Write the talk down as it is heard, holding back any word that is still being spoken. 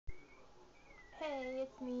Hey,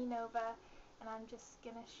 it's me, Nova, and I'm just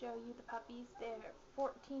going to show you the puppies. They're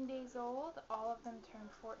 14 days old. All of them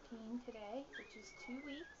turned 14 today, which is 2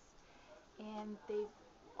 weeks, and they've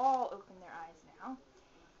all opened their eyes now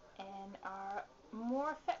and are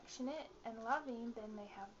more affectionate and loving than they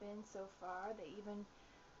have been so far. They even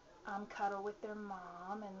cuddle with their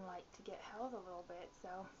mom and like to get held a little bit,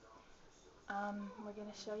 so we're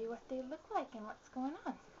going to show you what they look like and what's going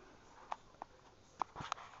on.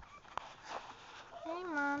 Hey,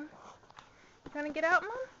 Mom. You want to get out,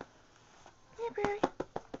 Mom? Come here, Barry.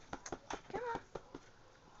 Come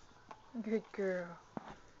on. Good girl.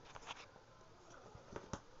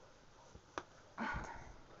 Come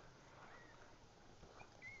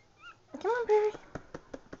on, Barry.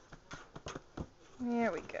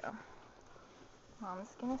 There we go.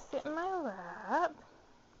 Mom's going to sit in my lap.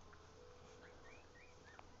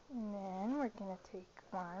 And then we're going to take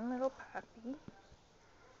one little puppy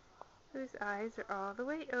whose eyes are all the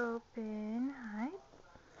way open. Hi,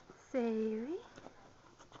 Sailee.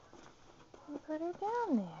 And put her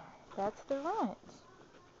down there. That's the runt.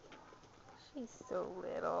 She's so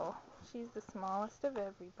little. She's the smallest of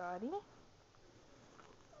everybody.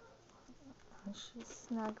 And she's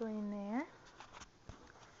snuggling there.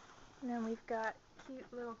 And then we've got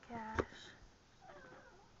cute little Cash.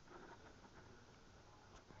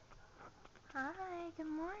 Hi, good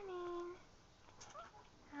morning.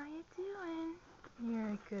 How you doing?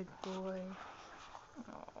 You're a good boy.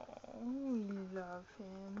 Oh, we love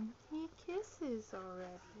him. He kisses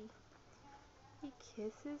already. He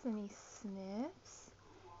kisses and he sniffs.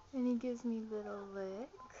 And he gives me little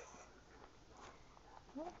licks.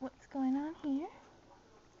 Oh, what's going on here?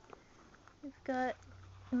 We've got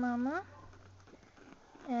Mama.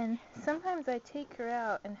 And sometimes I take her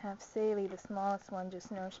out and have Sailee, the smallest one, just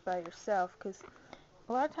nurse by herself, because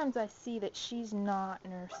a lot of times I see that she's not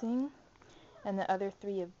nursing and the other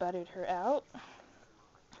three have butted her out.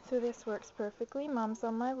 So this works perfectly. Mom's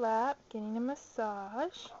on my lap getting a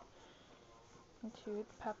massage. And two of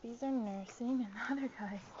the puppies are nursing, and the other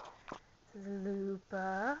guy is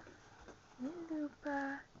Lupa. Hey,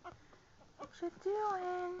 Lupa. What you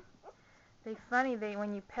doing?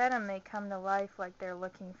 When you pet them, they come to life like they're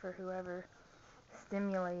looking for whoever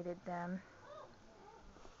stimulated them.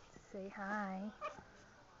 Say hi.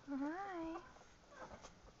 Hi.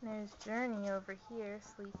 There's Journey over here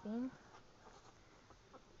sleeping.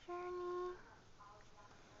 Journey,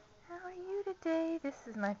 how are you today? This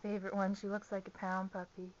is my favorite one. She looks like a pound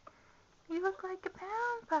puppy. You look like a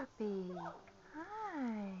pound puppy.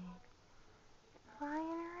 Hi.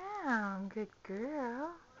 Flying around. Good girl.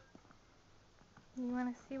 You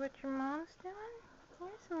want to see what your mom's doing?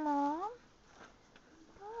 Here's Mom.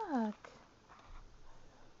 Look.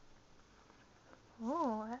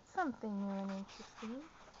 Oh, that's something new and interesting.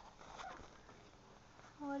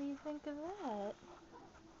 What do you think of that?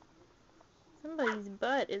 Somebody's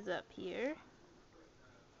butt is up here.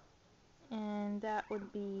 And that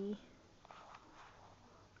would be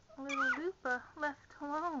little Lupa left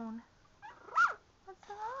alone. What's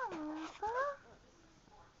wrong, Lupa?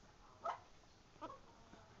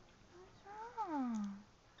 What's wrong?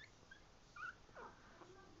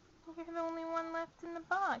 You're the only one left in the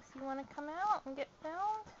box. You want to come out and get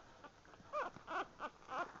found?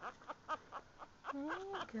 There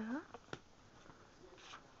you go.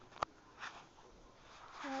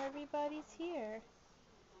 Now everybody's here.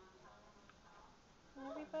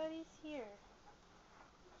 Everybody's here.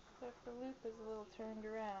 Except for Lupa's a little turned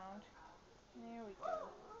around. There we go.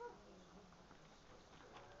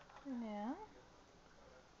 Now,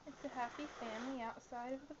 it's a happy family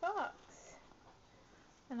outside of the box.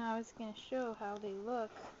 And I was going to show how they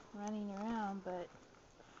look running around, but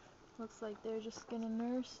looks like they're just going to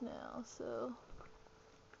nurse now, so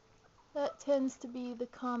that tends to be the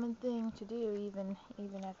common thing to do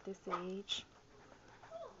even at this age.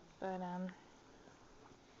 But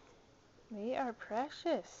they are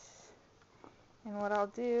precious. And what I'll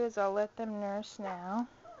do is I'll let them nurse now,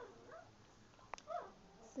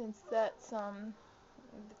 since that's the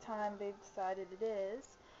time they've decided it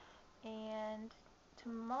is. And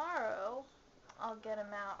tomorrow I'll get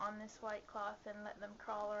them out on this white cloth and let them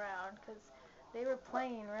crawl around, because they were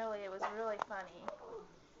playing really. It was really funny.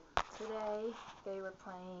 Today they were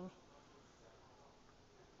playing,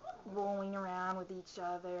 rolling around with each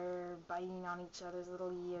other, biting on each other's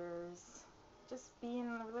little ears, just being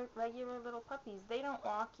regular little puppies. They don't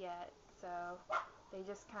walk yet, so they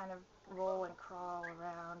just kind of roll and crawl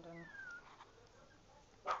around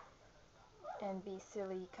and be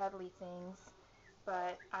silly, cuddly things.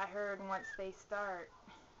 But I heard once they start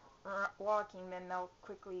walking, then they'll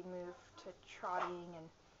quickly move to trotting and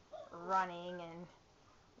running and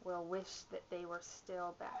will wish that they were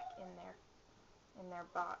still back in their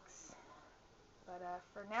box. But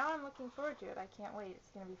for now, I'm looking forward to it. I can't wait. It's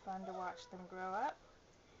going to be fun to watch them grow up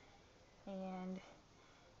and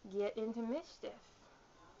get into mischief.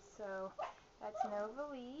 So that's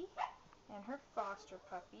Nova Lee and her foster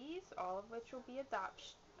puppies, all of which will be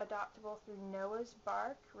adoptable through Noah's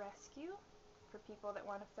Bark Rescue for people that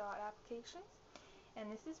want to fill out applications.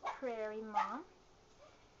 And this is Prairie Mom,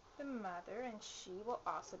 the mother, and she will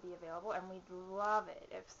also be available. And we'd love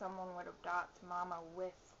it if someone would adopt Mama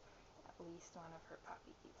with at least one of her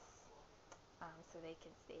puppies, so they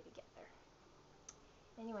can stay together.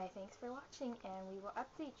 Anyway, thanks for watching, and we will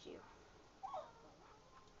update you.